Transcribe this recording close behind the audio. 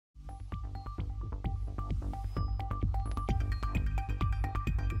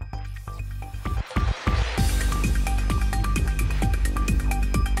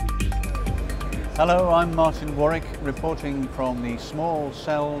Hello, I'm Martin Warwick, reporting from the Small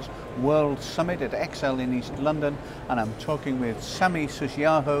Cells World Summit at Excel in East London, and I'm talking with Sami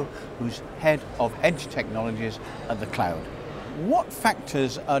Sushiaho, who's Head of Edge Technologies at the Cloud. What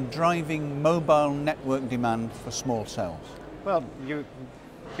factors are driving mobile network demand for small cells? Well, you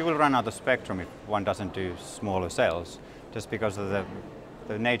will run out of spectrum if one doesn't do smaller cells, just because of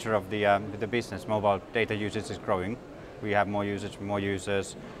the nature of the business. Mobile data usage is growing. We have more usage, more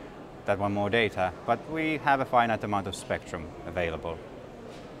users that want more data, but we have a finite amount of spectrum available.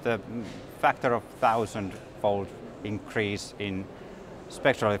 The factor of 1,000-fold increase in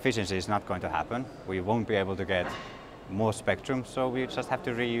spectral efficiency is not going to happen. We won't be able to get more spectrum, so we just have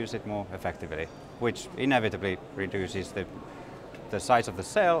to reuse it more effectively, which inevitably reduces the size of the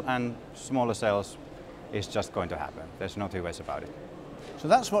cell, and smaller cells is just going to happen. There's no two ways about it. So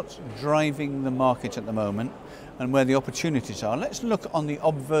that's what's driving the market at the moment and where the opportunities are. Let's look on the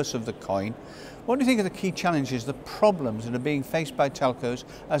obverse of the coin. What do you think are the key challenges, the problems that are being faced by telcos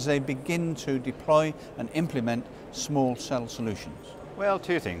as they begin to deploy and implement small cell solutions? Well,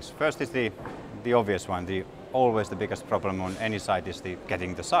 two things. First is the obvious one. Always the biggest problem on any site is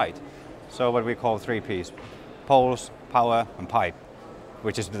getting the site. So what we call 3 Ps, poles, power and pipe,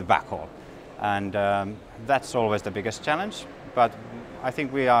 which is the backhaul. And that's always the biggest challenge, but I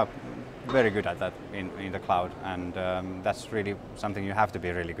think we are very good at that in the cloud, and that's really something you have to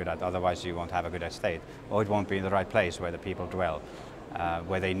be really good at, otherwise you won't have a good estate, or it won't be in the right place where the people dwell,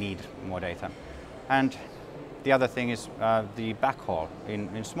 where they need more data. And the other thing is the backhaul.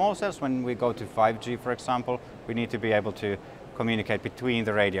 In small cells, when we go to 5G, for example, we need to be able to communicate between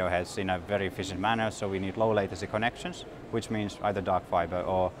the radio heads in a very efficient manner, so we need low latency connections, which means either dark fiber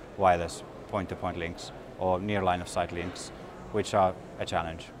or wireless point-to-point links or near line of sight links, which are a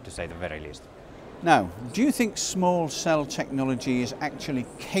challenge, to say the very least. Now, do you think small cell technology is actually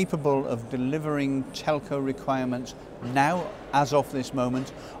capable of delivering telco requirements now, as of this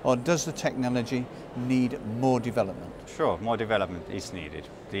moment, or does the technology need more development? Sure, more development is needed.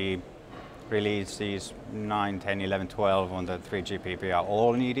 The releases 9, 10, 11, 12 on the 3GPP are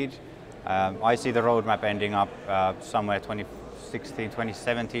all needed. I see the roadmap ending up somewhere 2016,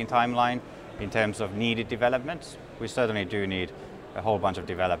 2017 timeline in terms of needed developments. We certainly do need a whole bunch of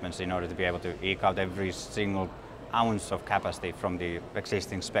developments in order to be able to eke out every single ounce of capacity from the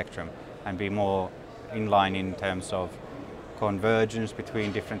existing spectrum and be more in line in terms of convergence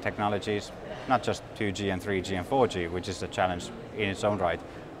between different technologies, not just 2G and 3G and 4G, which is a challenge in its own right.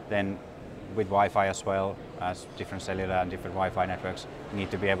 Then with Wi-Fi as well, as different cellular and different Wi-Fi networks need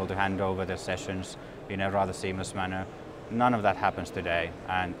to be able to hand over their sessions in a rather seamless manner. None of that happens today,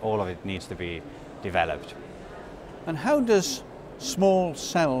 and all of it needs to be developed. And how does small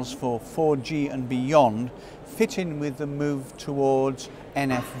cells for 4G and beyond fit in with the move towards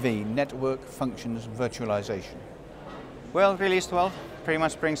NFV, Network Functions Virtualization? Well, Release 12 pretty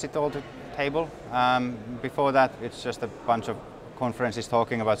much brings it all to the table. Before that, it's just a bunch of conferences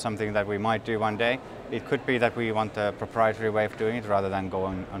talking about something that we might do one day. It could be that we want a proprietary way of doing it rather than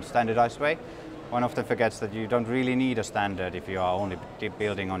going on standardized way. One often forgets that you don't really need a standard if you are only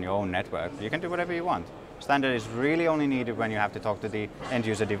building on your own network. You can do whatever you want. Standard is really only needed when you have to talk to the end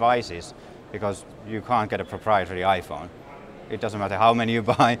user devices, because you can't get a proprietary iPhone. It doesn't matter how many you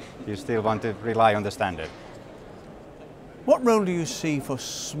buy, you still want to rely on the standard. What role do you see for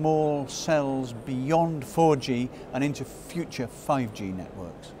small cells beyond 4G and into future 5G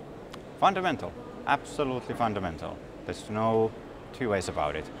networks? Fundamental, absolutely fundamental. There's no two ways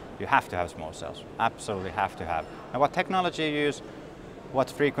about it. You have to have small cells, absolutely have to have. Now what technology you use, what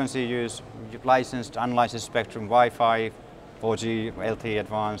frequency you use, licensed, unlicensed spectrum, Wi-Fi, 4G, LTE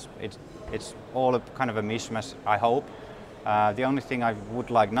advanced, it's all a kind of a mishmash, I hope. The only thing I would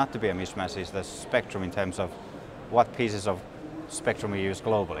like not to be a mishmash is the spectrum in terms of what pieces of spectrum we use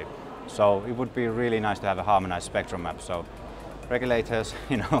globally. So it would be really nice to have a harmonized spectrum map. So regulators,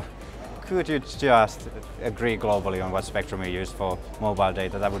 could you just agree globally on what spectrum we use for mobile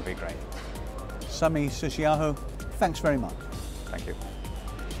data? That would be great. Sami Sushiaho, thanks very much. Thank you.